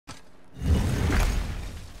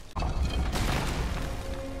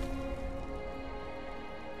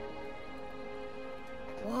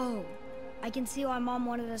can see why Mom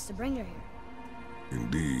wanted us to bring her here.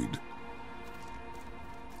 Indeed.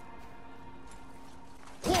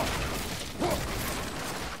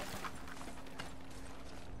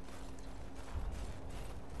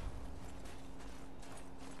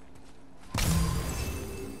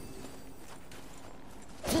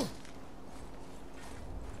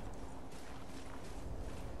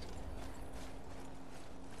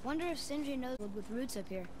 Wonder if Sindri knows with roots up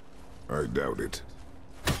here. I doubt it.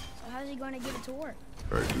 So how's he going to get it to work?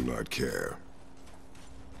 I do not care.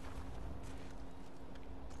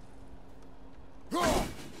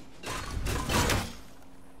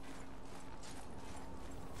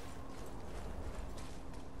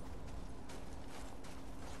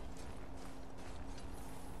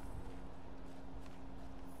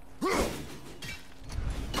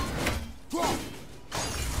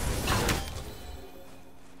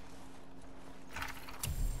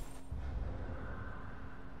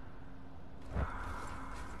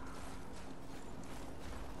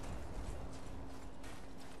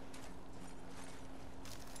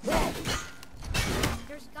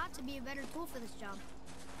 There's got to be a better tool for this job.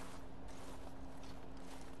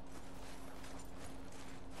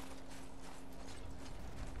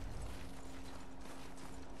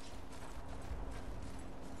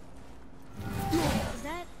 Is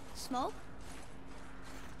that smoke?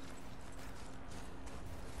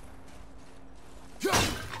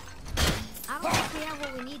 I don't think we have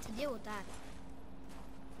what we need to deal with that.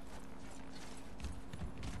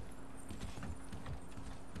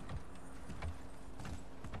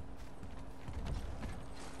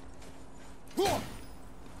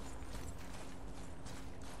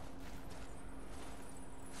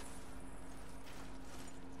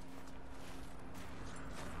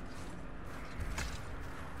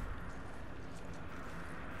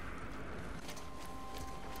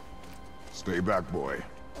 Stay back, boy.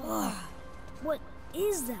 Ugh. What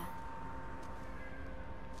is that?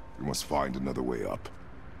 We must find another way up.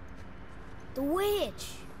 The witch!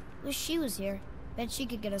 Wish she was here. Bet she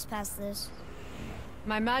could get us past this.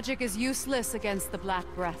 My magic is useless against the Black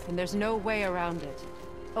Breath, and there's no way around it.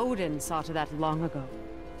 Odin saw to that long ago.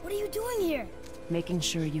 What are you doing here? Making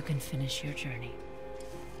sure you can finish your journey.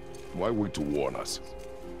 Why wait to warn us?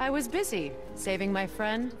 I was busy, saving my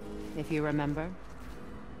friend, if you remember.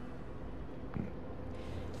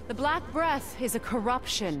 The Black Breath is a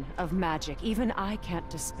corruption of magic even I can't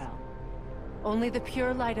dispel. Only the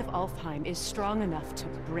pure light of Alfheim is strong enough to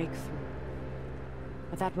break through.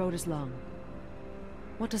 But that road is long.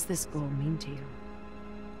 What does this goal mean to you?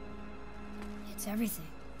 It's everything.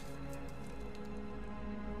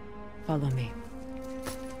 Follow me.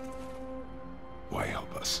 Why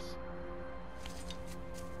help us?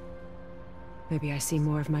 Maybe I see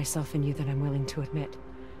more of myself in you than I'm willing to admit.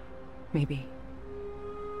 Maybe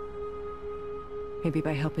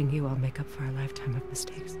by helping you, I'll make up for a lifetime of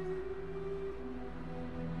mistakes.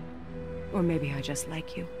 Or maybe I just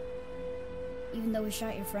like you. Even though we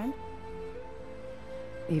shot your friend?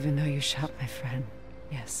 Even though you shot my friend,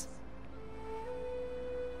 yes.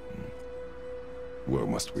 Where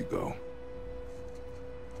must we go?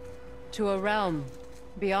 To a realm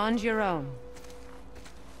beyond your own.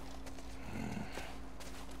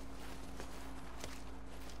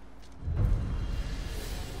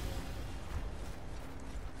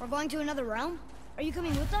 We're going to another realm? Are you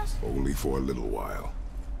coming with us? Only for a little while.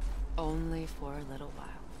 Only for a little while.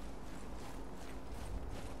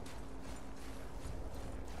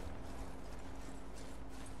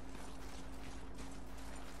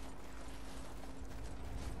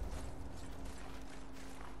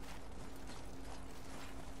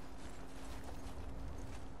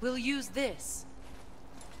 We'll use this.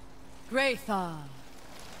 Greythaw.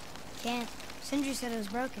 Can't. Sindri said it was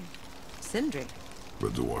broken. Sindri? The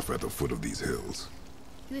dwarf at the foot of these hills.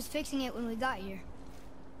 He was fixing it when we got here.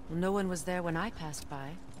 Well, no one was there when I passed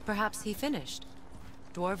by. Perhaps he finished.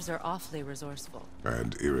 Dwarves are awfully resourceful.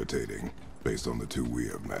 And irritating, based on the two we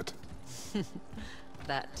have met.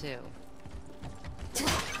 That too.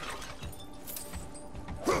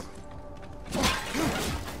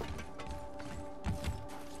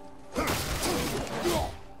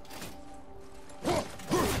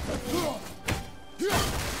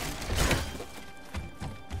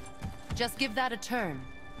 Just give that a turn.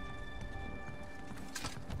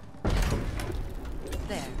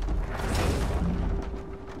 There.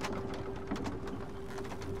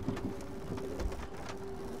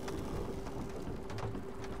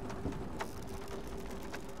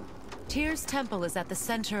 Tyr's temple is at the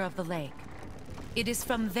center of the lake. It is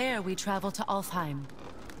from there we travel to Alfheim.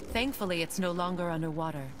 Thankfully, it's no longer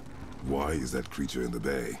underwater. Why is that creature in the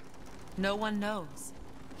bay? No one knows.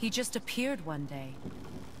 He just appeared one day.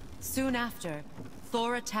 Soon after,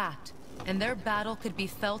 Thor attacked, and their battle could be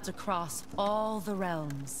felt across all the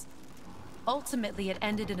realms. Ultimately, it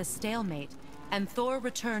ended in a stalemate, and Thor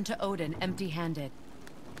returned to Odin empty-handed.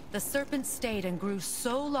 The serpent stayed and grew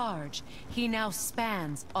so large, he now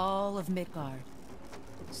spans all of Midgard.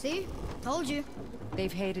 See? Told you.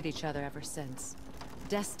 They've hated each other ever since.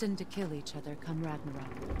 Destined to kill each other come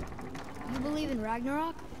Ragnarok. You believe in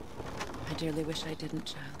Ragnarok? I dearly wish I didn't,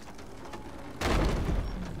 child.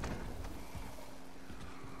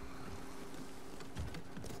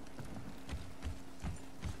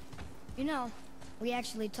 You know, we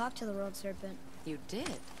actually talked to the World Serpent. You did?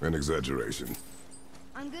 An exaggeration.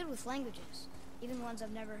 I'm good with languages, even ones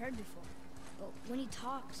I've never heard before. But when he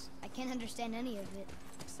talks, I can't understand any of it.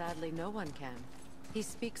 Sadly, no one can. He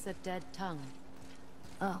speaks a dead tongue.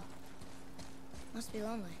 Oh. Must be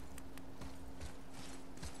lonely.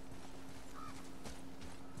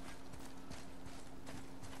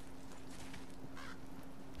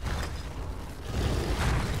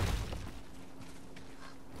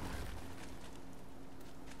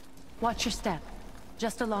 Watch your step.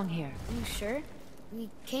 Just along here. You sure? We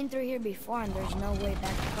came through here before and there's no way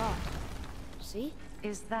back across. See?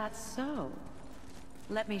 Is that so?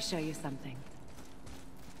 Let me show you something.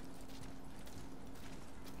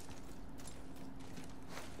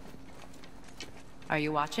 Are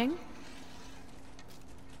you watching?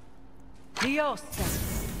 Liosta!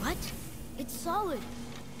 What? It's solid.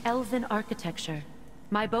 Elven architecture.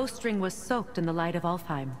 My bowstring was soaked in the light of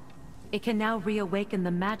Alfheim. It can now reawaken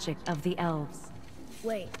the magic of the elves.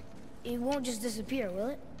 Wait, it won't just disappear, will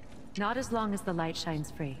it? Not as long as the light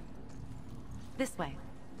shines free. This way.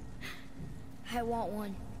 I want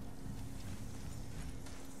one.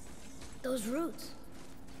 Those roots.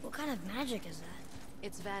 What kind of magic is that?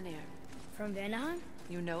 It's Vanir. From Vanaheim?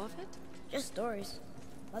 You know of it? Just stories.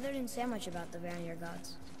 Mother didn't say much about the Vanir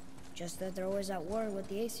gods. Just that they're always at war with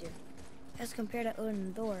the Aesir. As compared to Odin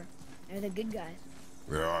and Thor, they're the good guys.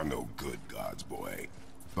 There are no good gods, boy.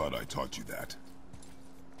 Thought I taught you that.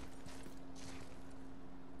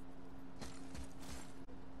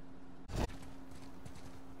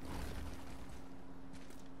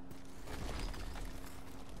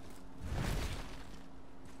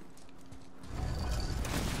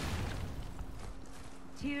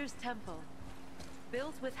 Tyr's temple.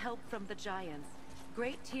 Built with help from the giants,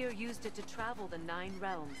 Great Tyr used it to travel the 9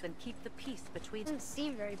 realms and keep the peace between them. Doesn't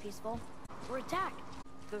seem very peaceful. We're attacked.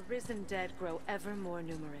 The risen dead grow ever more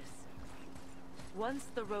numerous. Once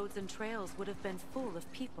the roads and trails would have been full of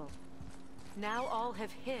people. Now all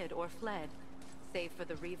have hid or fled, save for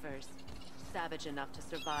the Reavers, savage enough to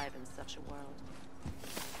survive in such a world.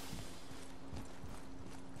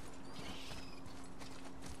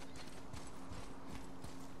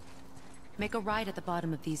 Make a right at the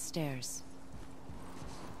bottom of these stairs.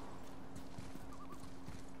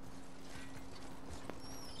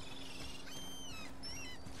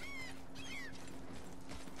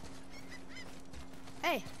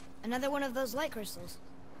 Hey, another one of those light crystals.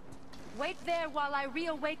 Wait there while I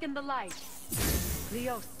reawaken the light.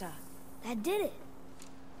 Liosta. That did it.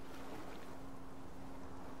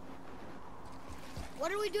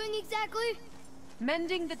 What are we doing exactly?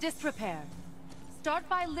 Mending the disrepair. Start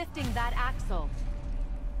by lifting that axle.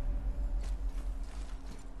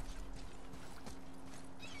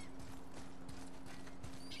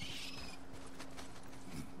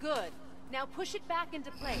 Good. Now push it back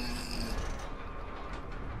into place.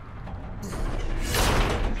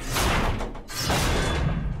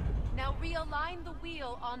 Now realign the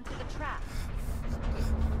wheel onto the track.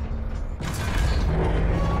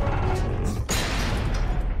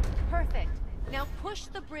 Perfect. Now push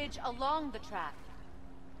the bridge along the track.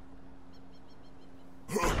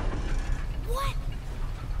 What?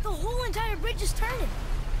 The whole entire bridge is turning.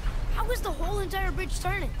 How is the whole entire bridge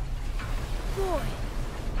turning? Boy,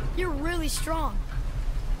 you're really strong.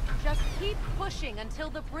 Just keep pushing until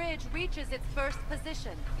the bridge reaches its first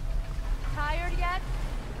position. Tired yet?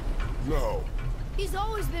 No. He's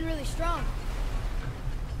always been really strong.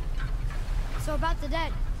 So about the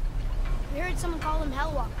dead. We heard someone call them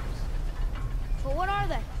Hellwalkers. But what are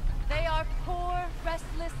they? They are poor,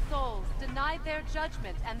 restless souls, denied their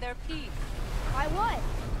judgment and their peace. Why what?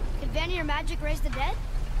 Could Vanir magic raise the dead?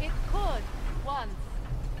 It could, once.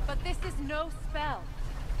 But this is no spell.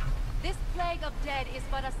 This plague of dead is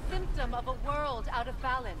but a symptom of a world out of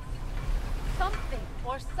balance. Something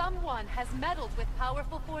or someone has meddled with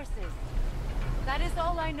powerful forces. That is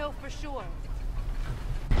all I know for sure.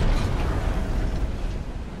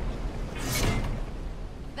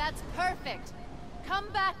 That's perfect. Come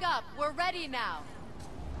back up. We're ready now.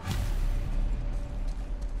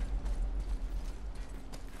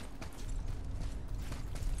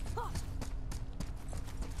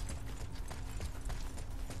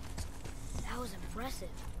 was impressive.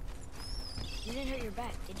 You didn't hurt your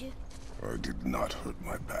back, did you? I did not hurt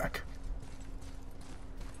my back.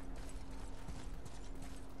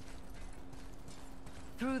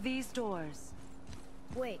 Through these doors,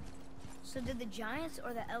 Wait, so did the Giants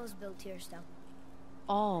or the elves build Tearstone?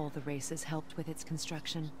 all the races helped with its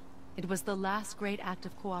construction. It was the last great act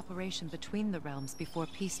of cooperation between the realms before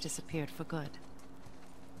peace disappeared for good.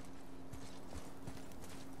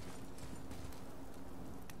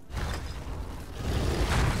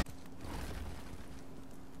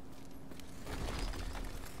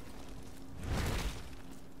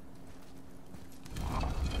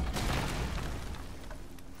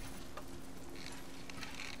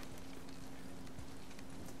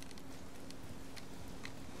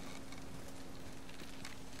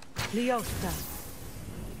 Lyosta.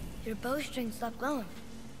 Your bowstring stopped glowing.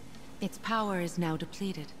 Its power is now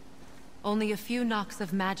depleted. Only a few knocks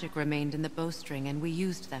of magic remained in the bowstring, and we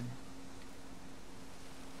used them.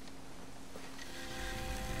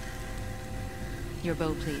 Your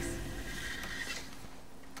bow, please.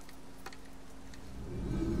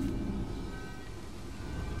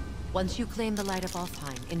 Once you claim the light of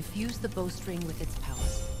Alfheim, infuse the bowstring with its power.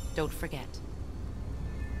 Don't forget.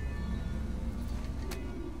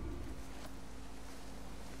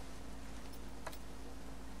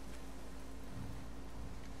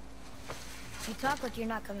 You talk like you're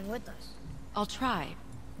not coming with us. I'll try,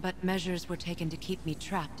 but measures were taken to keep me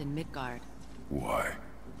trapped in Midgard. Why?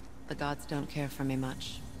 The gods don't care for me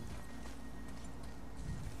much.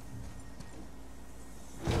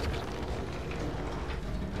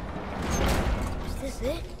 Is this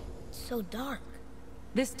it? It's so dark.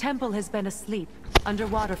 This temple has been asleep,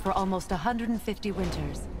 underwater for almost 150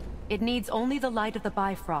 winters. It needs only the light of the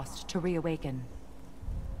Bifrost to reawaken.